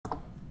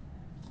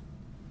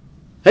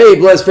Hey,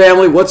 Blez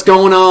family, what's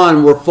going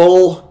on? We're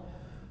full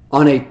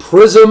on a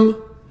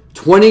Prizm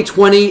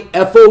 2020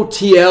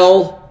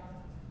 FOTL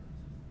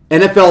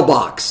NFL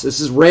box. This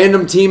is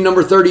random team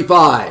number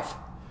 35.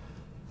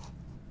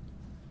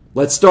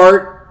 Let's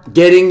start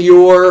getting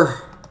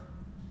your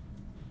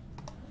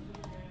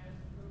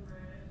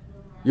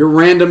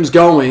randoms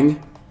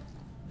going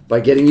by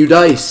getting you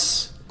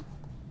dice.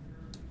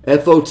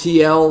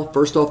 FOTL,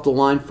 first off the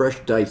line, fresh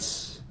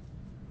dice.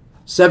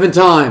 7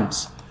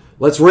 times.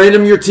 Let's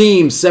random your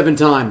teams 7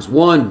 times.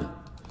 1,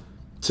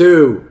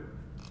 2,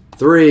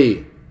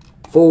 3,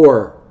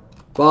 4,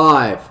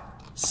 5,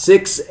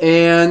 6,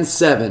 and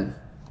 7.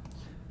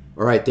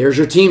 All right, there's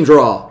your team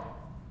draw.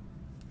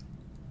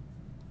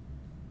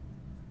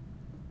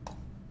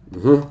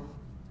 Let's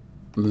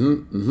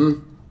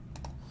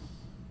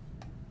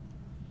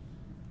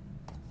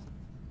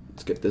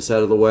get this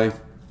out of the way.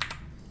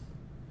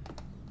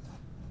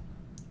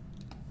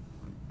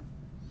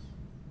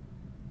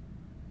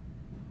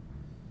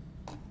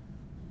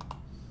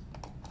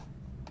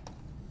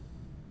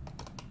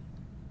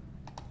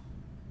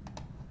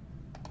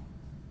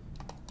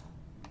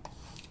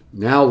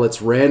 Now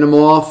let's random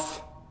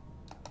off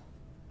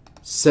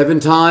 7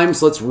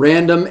 times. Let's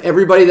random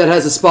everybody that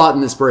has a spot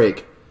in this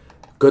break.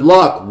 Good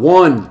luck.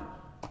 1,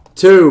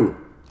 2,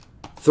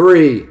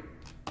 3,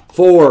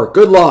 4.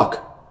 Good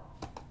luck.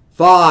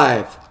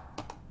 5,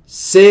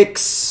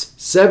 6,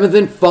 7th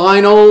and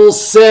final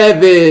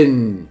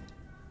 7.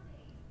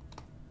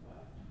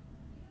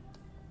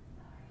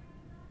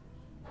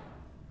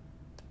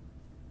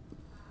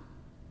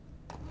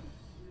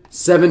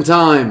 Seven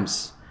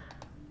times.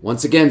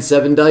 Once again,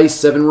 7 dice,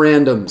 7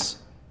 randoms.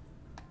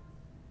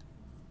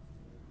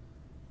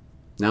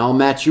 Now I'll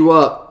match you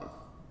up.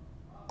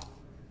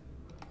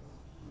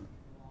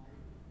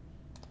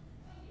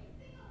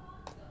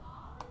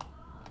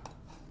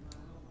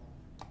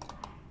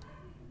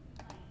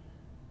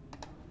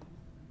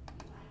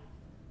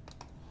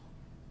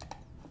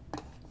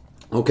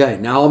 Okay,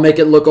 now I'll make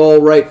it look all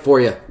right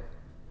for you.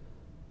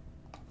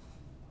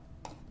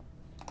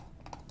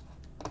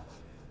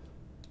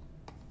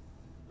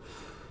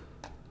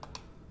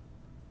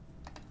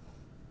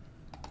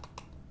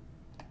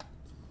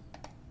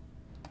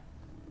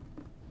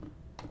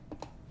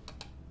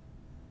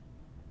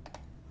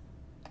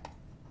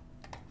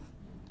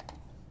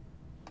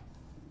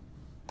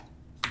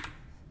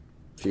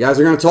 If you guys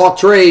are going to talk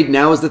trade,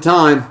 now is the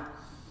time.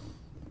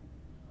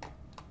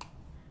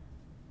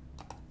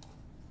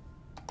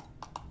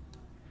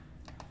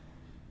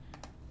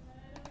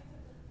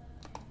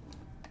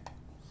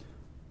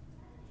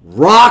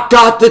 Rock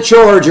got the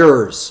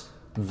Chargers.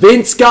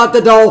 Vince got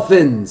the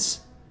Dolphins.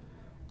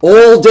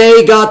 All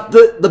Day got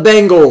the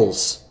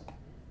Bengals.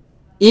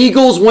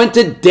 Eagles went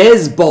to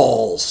Dez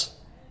Balls.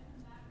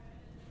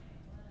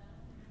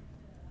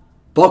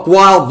 Buck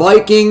Wild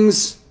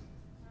Vikings.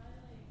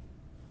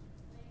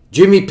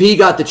 Jimmy P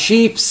got the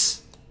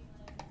Chiefs.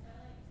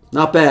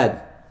 Not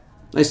bad.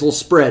 Nice little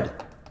spread.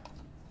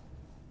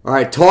 All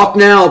right, talk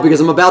now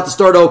because I'm about to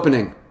start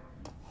opening.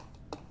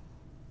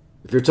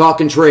 If you're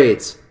talking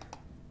trades.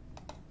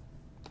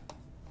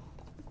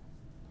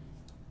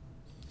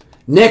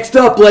 Next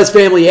up, Blez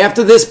family,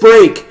 after this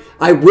break,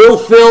 I will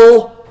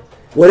fill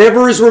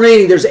whatever is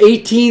remaining. There's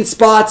 18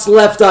 spots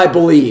left, I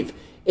believe.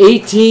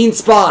 18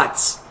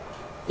 spots.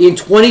 In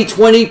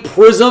 2020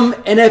 Prizm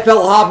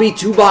NFL Hobby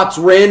 2-box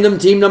random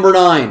team number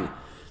 9.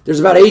 There's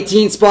about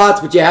 18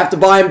 spots, but you have to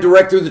buy them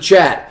direct through the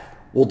chat.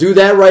 We'll do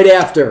that right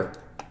after.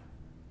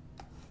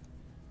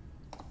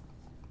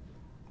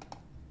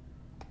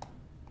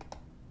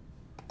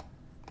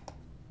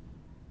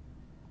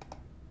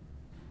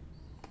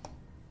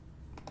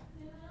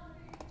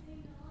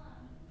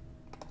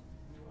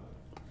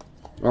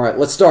 All right,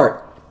 let's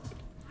start.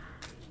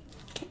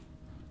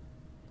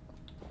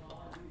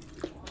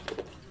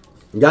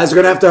 You guys are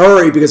going to have to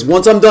hurry because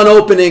once I'm done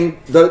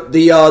opening,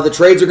 the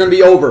trades are going to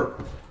be over.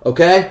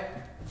 Okay?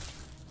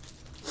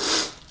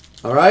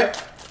 All right?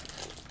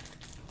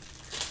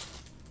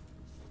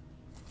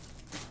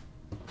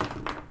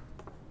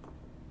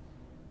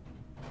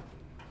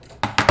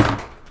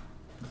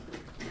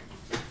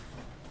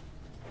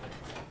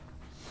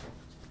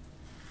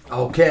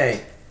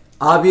 Okay.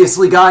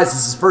 Obviously, guys,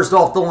 this is first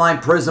off the line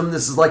Prizm.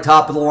 This is like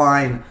top of the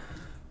line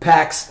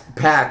pack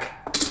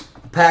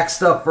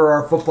stuff for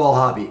our football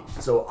hobby.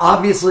 So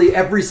obviously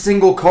every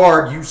single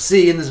card you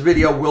see in this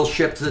video will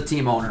ship to the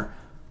team owner.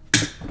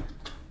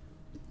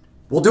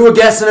 We'll do a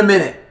guess in a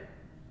minute.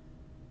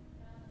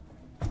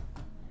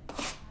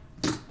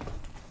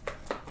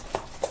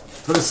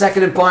 For the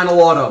second and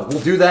final auto. We'll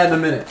do that in a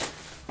minute.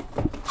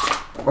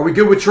 Are we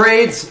good with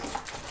trades?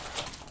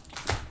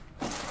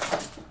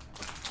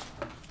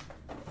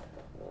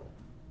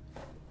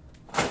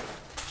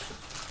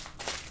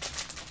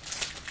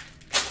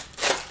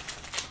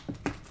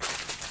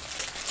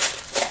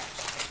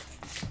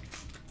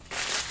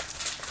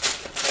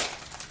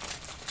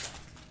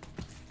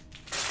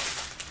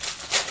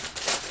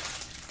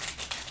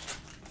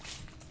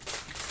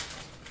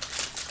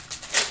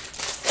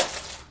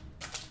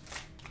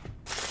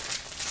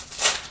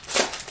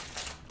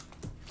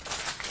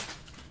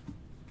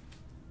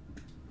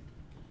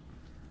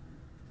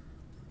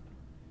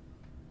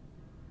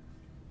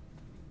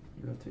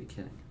 to be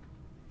kidding.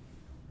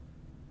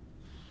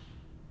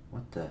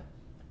 What the?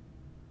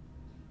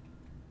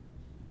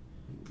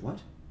 What?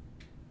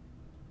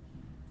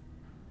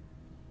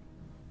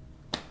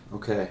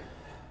 Okay.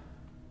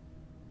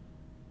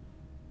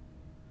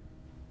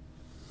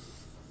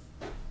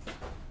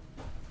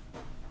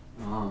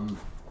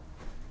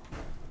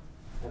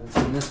 Haven't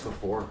seen this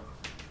before.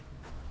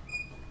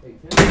 Hey,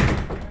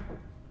 Tim.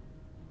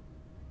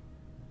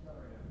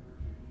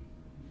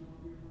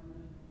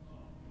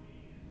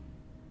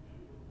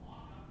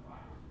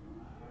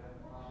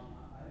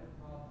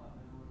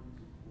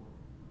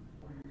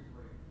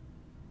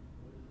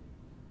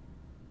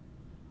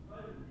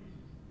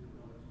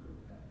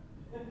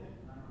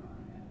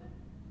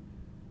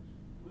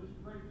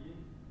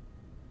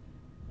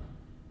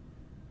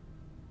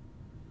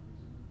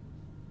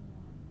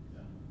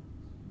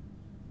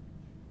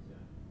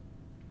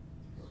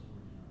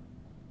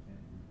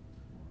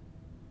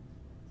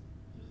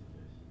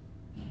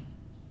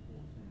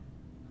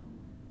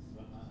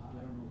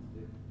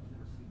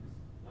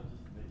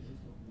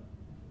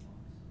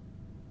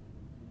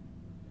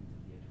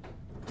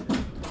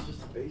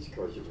 Base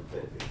cards that were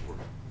bad before.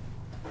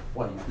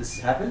 What, this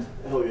has happened?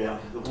 Oh yeah,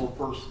 the whole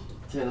first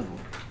 10 of them.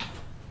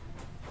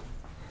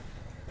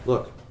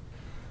 Look.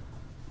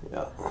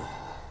 Yeah.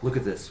 Look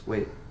at this.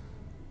 Wait.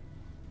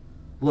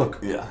 Look.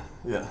 Yeah.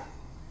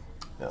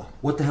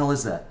 What the hell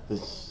is that?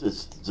 It's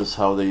just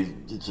how it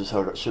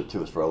got shipped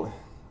to us, probably.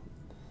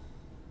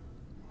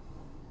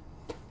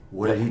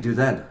 What did he do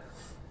then?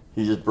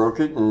 He just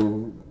broke it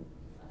and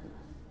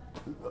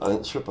I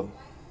didn't ship them.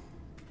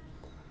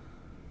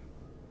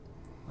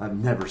 I've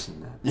never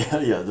seen that.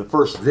 Yeah, the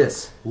first.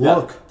 This. Yeah,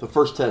 Look. the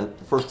first 10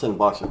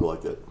 boxes go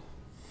like that.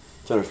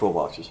 10 or 12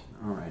 boxes.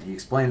 All right. He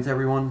explained it to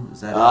everyone?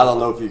 Is that I don't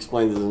know if he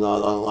explained it or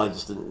not. I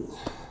just didn't.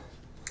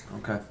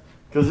 Okay.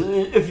 Because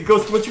if you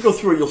go, once you go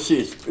through it, you'll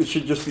see it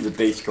should just be the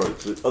base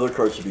cards. The other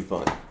cards should be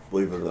fine,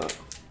 believe it or not.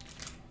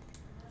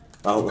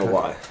 I don't know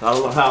why. I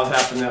don't know how it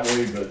happened that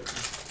way, but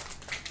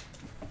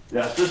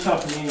yeah, it's just how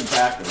Panini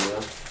packed them,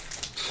 man.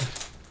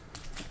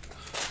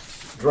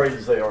 Great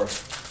as they are.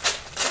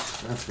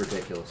 That's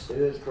ridiculous. It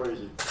is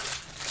crazy.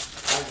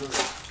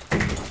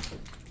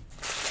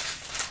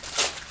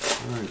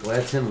 All right,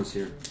 glad Tim was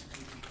here.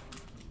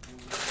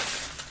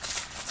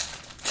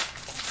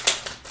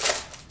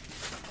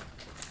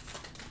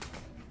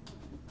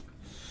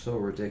 So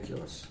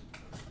ridiculous.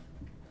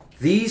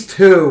 These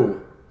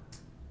two.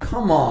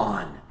 Come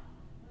on.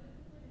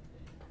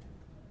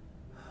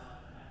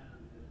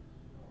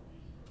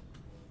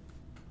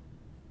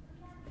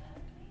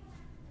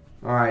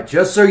 All right,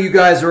 just so you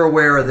guys are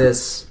aware of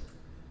this.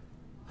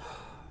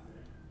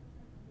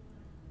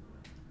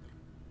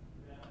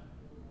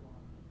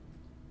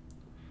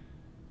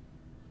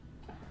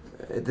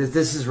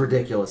 This is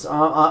ridiculous.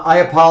 I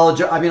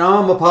apologize. I mean,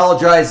 I'm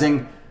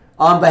apologizing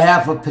on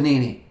behalf of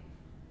Panini.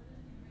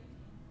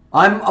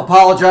 I'm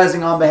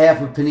apologizing on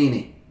behalf of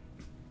Panini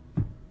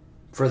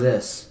for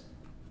this.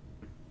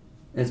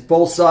 It's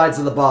both sides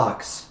of the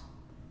box.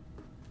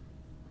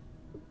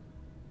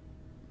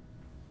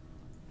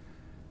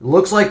 It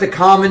looks like the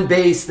common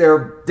base,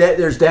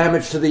 there's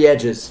damage to the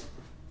edges.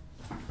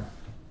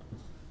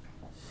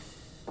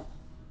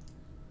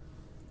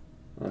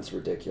 That's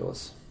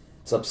ridiculous.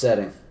 It's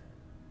upsetting.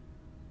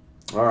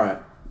 All right.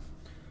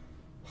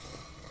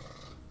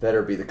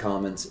 Better be the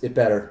commons. It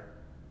better.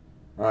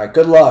 All right,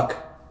 good luck.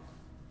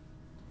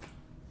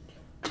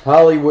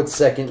 Hollywood's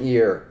second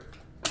year.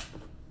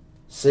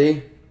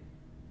 See?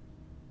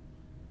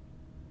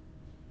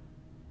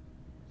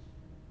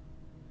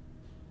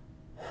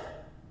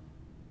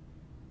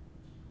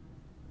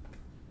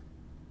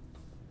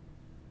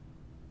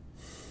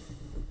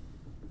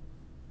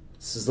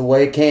 This is the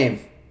way it came.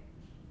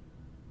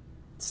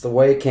 It's the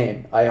way it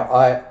came.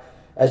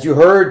 As you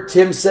heard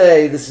Tim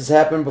say, this has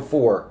happened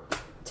before.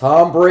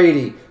 Tom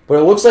Brady. But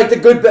it looks like the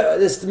good...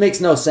 This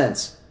makes no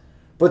sense.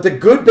 But the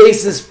good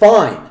base is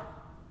fine.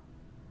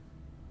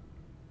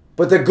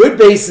 But the good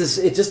base is...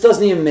 It just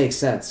doesn't even make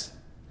sense.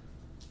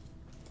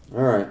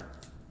 All right.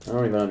 I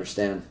don't even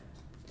understand.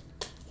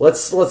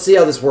 Let's see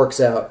how this works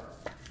out.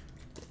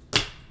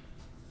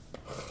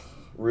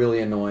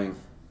 Really annoying.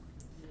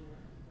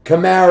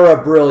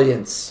 Kamara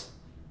brilliance.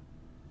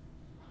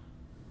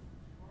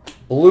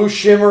 Blue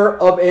shimmer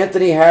of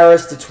Anthony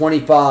Harris to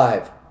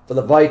 25 for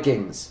the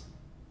Vikings.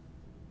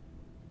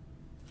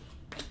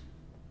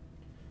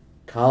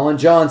 Colin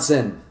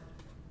Johnson.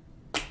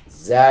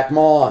 Zach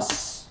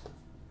Moss.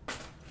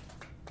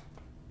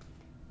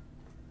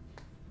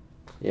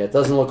 Yeah, it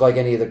doesn't look like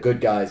any of the good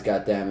guys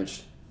got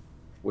damaged,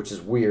 which is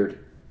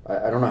weird.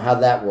 I don't know how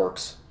that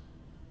works.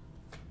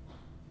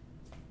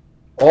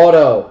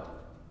 Auto.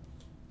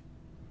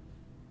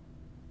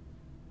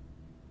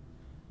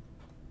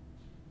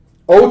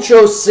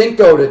 Ocho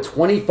Cinco to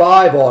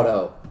 25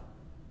 auto.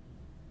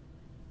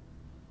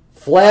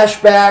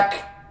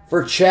 Flashback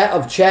for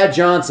Chad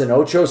Johnson,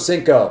 Ocho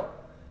Cinco.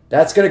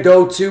 That's going to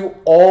go to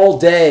all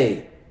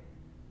day.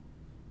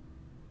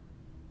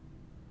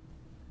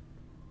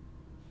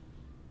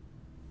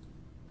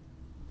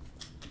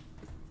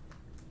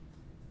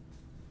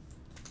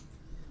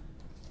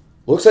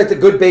 Looks like the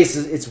good base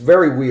is, it's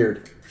very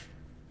weird.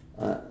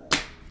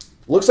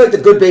 Looks like the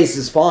good base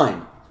is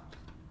fine.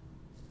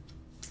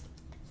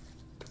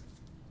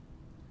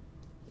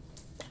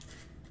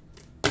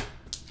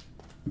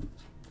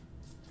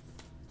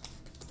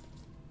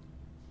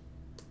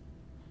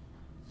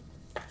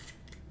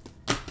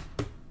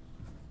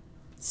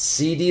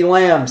 CD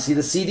Lamb. See,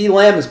 the CD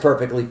Lamb is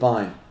perfectly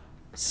fine.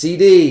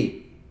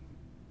 CD.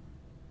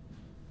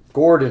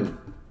 Gordon.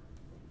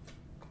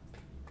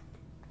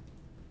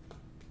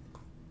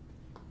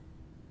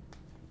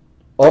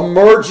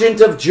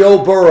 Emergent of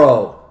Joe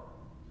Burrow.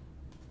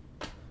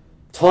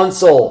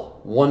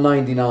 Tunsil,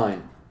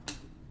 199.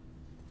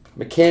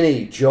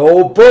 McKinney,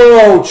 Joe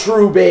Burrow,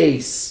 true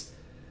base.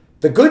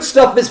 The good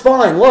stuff is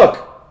fine.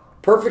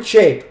 Look, perfect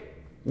shape.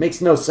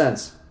 Makes no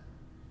sense.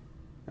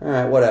 All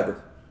right,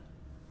 whatever.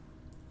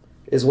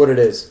 Is what it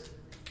is.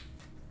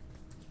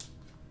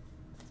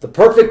 The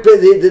perfect,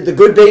 the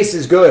good base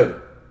is good.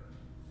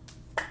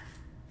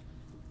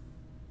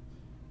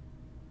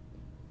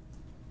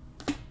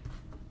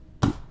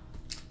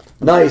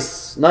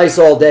 Nice. Nice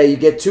all day. You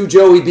get 2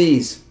 Joey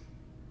B's.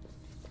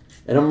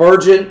 An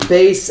emergent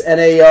base and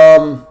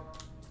a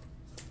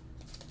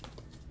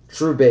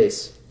true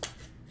base.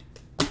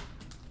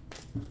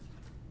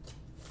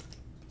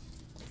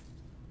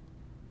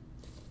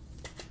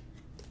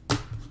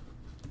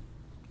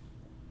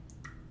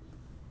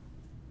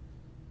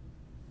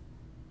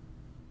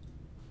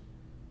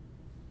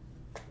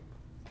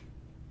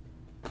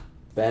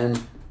 Ben.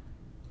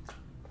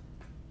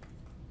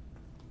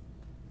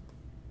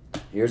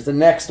 Here's the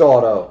next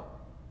auto.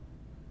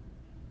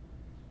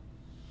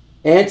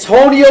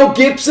 Antonio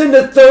Gibson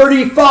to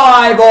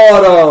 35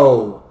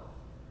 auto.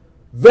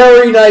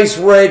 Very nice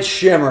red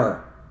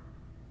shimmer.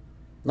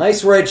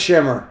 Nice red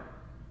shimmer.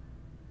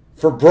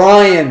 For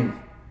Brian.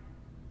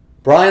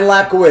 Brian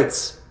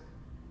Lapkowitz.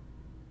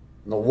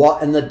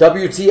 And the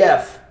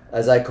WTF,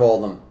 as I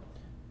call them.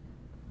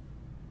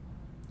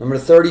 Number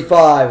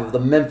 35 of the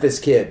Memphis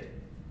kid.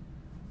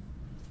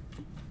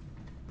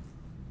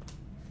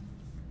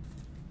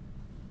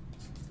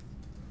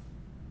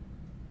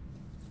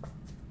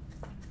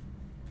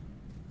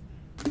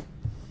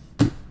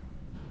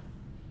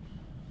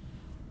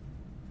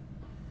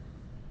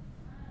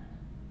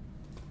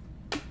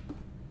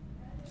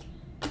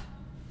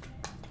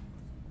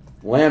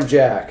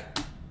 Lambjack.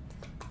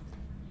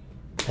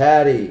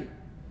 Patty.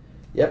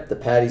 Yep, the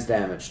Patty's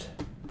damaged.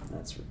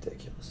 That's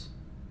ridiculous.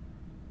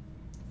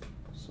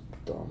 So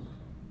dumb.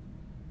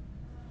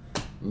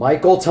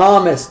 Michael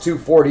Thomas,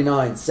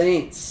 249.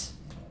 Saints.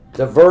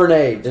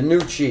 DuVernay.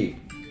 DiNucci.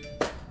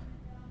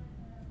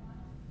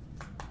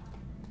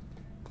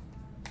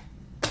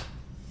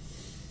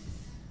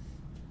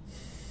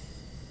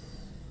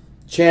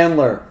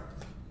 Chandler.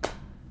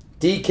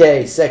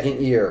 DK,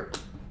 second year.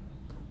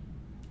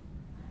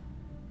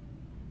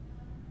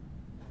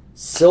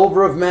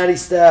 Silver of Matty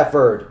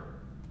Stafford.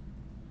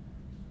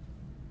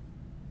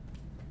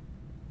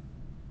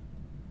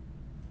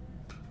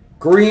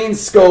 Green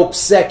Scope,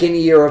 second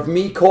year of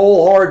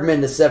Mecole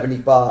Hardman to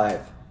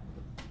 75.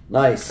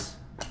 Nice.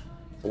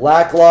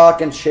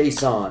 Blacklock and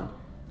Chason.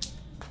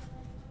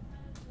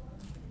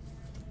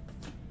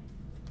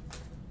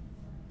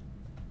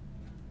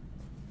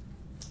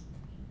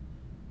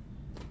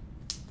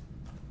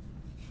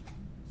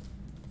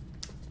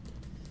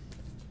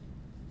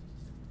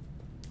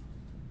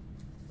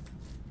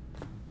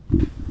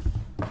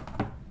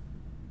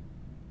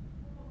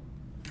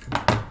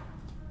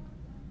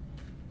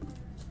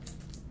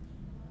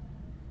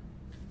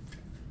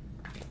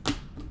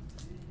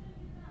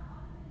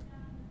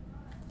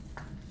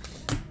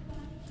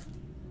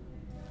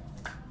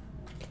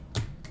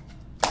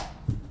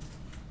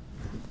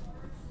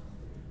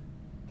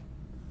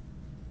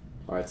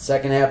 All right,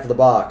 second half of the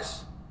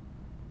box.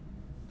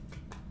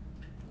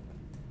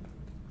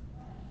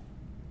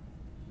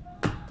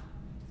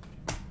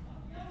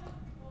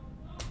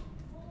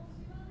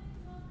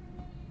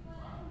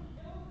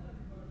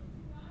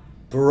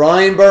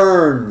 Brian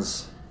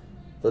Burns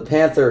for the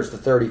Panthers, the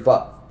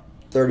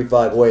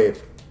 35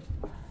 wave.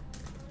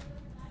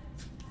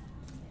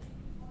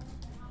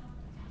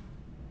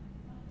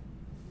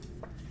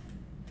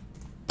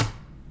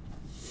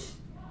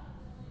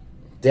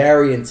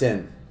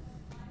 Darrington.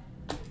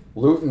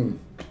 Luton.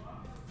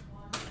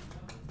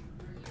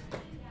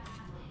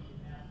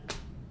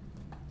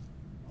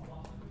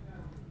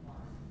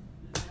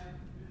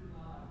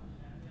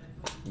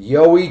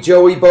 Joey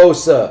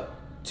Bosa,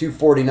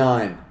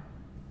 249.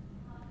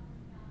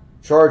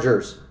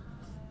 Chargers.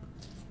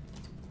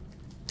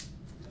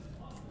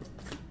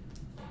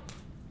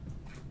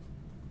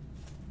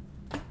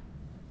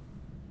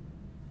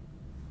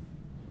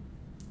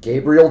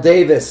 Gabriel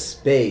Davis,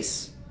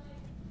 base.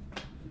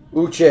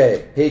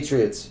 Uche,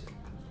 Patriots.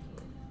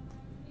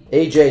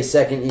 AJ,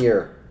 second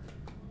year.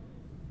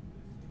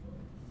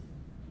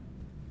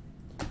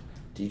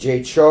 DJ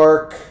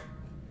Chark.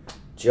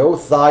 Joe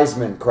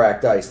Theismann,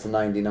 cracked ice to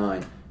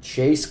 99.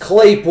 Chase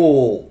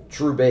Claypool,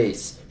 true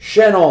base.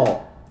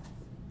 Chenal.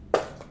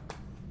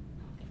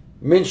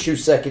 Minshew,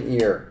 second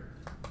year.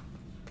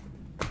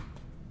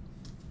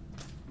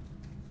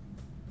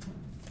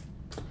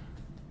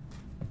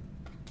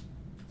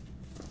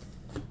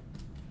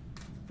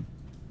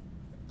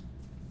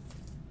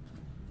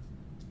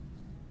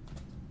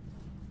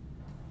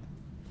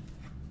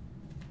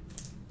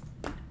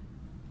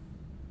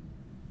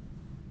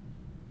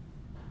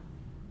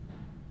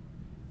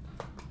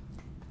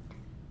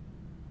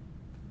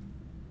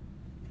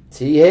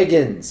 T.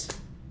 Higgins.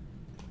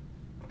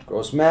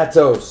 Gross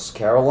Matos,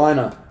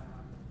 Carolina.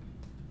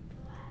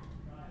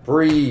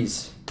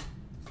 Breeze.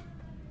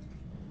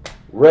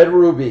 Red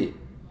Ruby.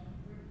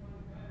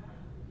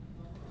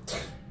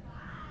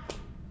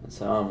 That's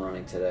how I'm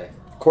running today.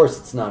 Of course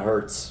it's not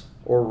Hurts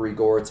or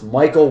Rigor. It's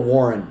Michael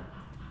Warren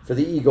for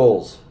the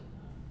Eagles.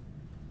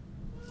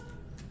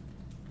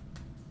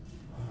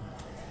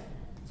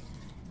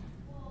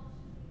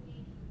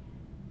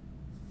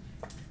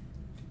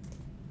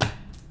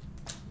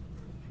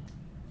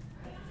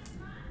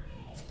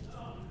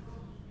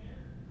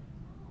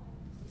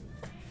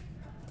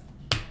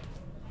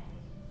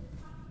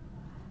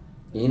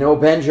 Eno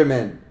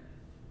Benjamin,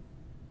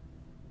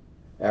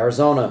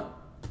 Arizona.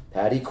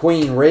 Patty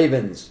Queen,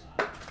 Ravens.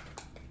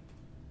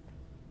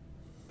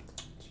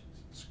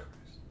 Jesus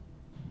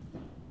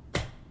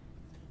Christ.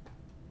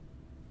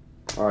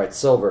 All right,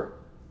 silver.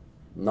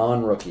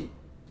 Non-rookie.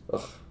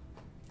 Ugh.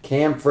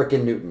 Cam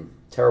frickin' Newton.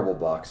 Terrible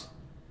box.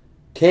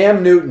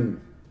 Cam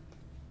Newton.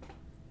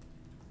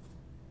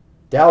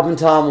 Dalvin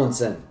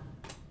Tomlinson.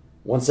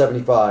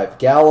 175.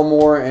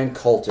 Gallimore and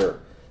Coulter.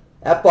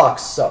 That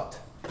box sucked.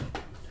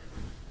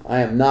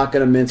 I am not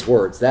going to mince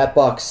words. That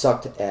box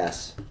sucked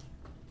ass.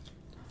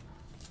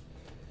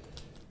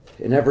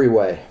 In every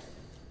way.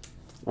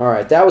 All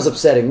right, that was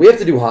upsetting. We have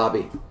to do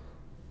hobby.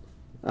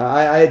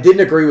 I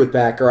didn't agree with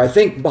Backer. I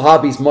think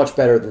hobby's much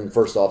better than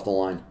first off the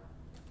line.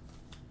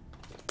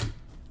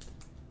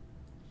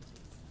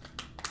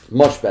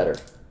 Much better.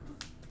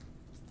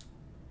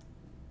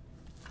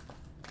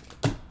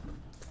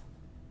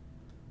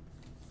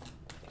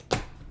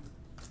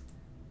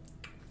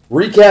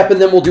 Recap and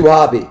then we'll do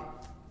hobby.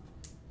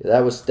 Yeah,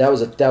 that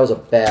was a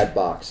bad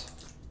box.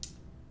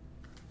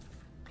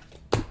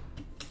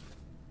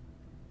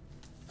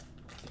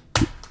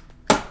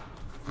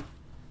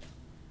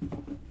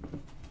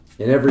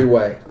 In every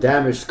way.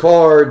 Damaged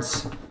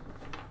cards.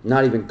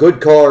 Not even good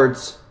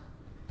cards.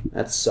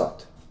 That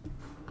sucked.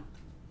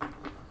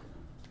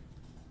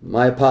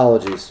 My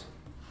apologies.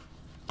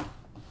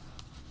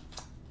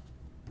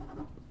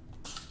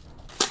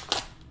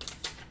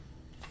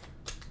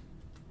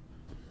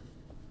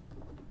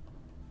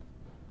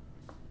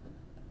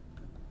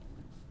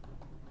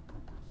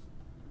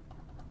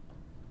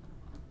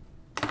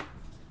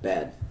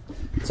 Bad.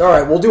 It's all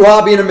right. We'll do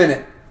hobby in a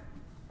minute.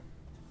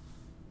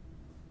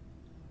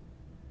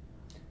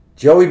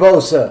 Joey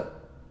Bosa.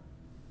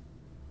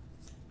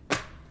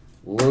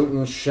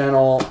 Luton,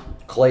 Chenal,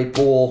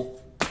 Claypool.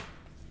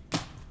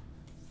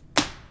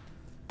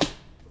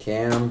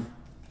 Cam.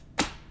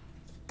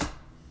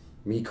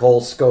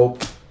 Mecole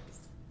Scope.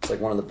 It's like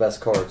one of the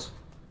best cards.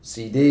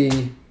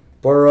 CD.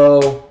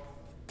 Burrow.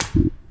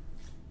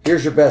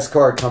 Here's your best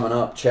card coming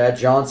up. Chad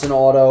Johnson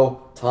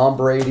auto. Tom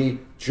Brady.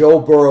 Joe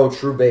Burrow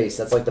true base.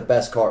 That's like the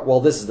best card.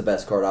 Well, this is the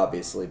best card,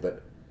 obviously,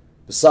 but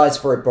besides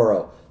for it,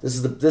 Burrow. This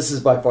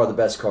is by far the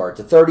best card.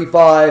 To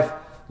 35,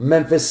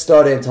 Memphis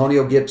stud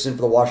Antonio Gibson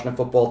for the Washington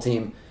football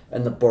team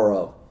and the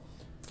Burrow.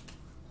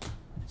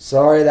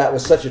 Sorry, that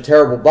was such a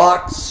terrible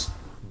box,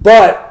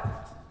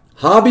 but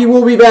hobby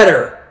will be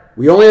better.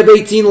 We only have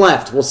 18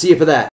 left. We'll see you for that.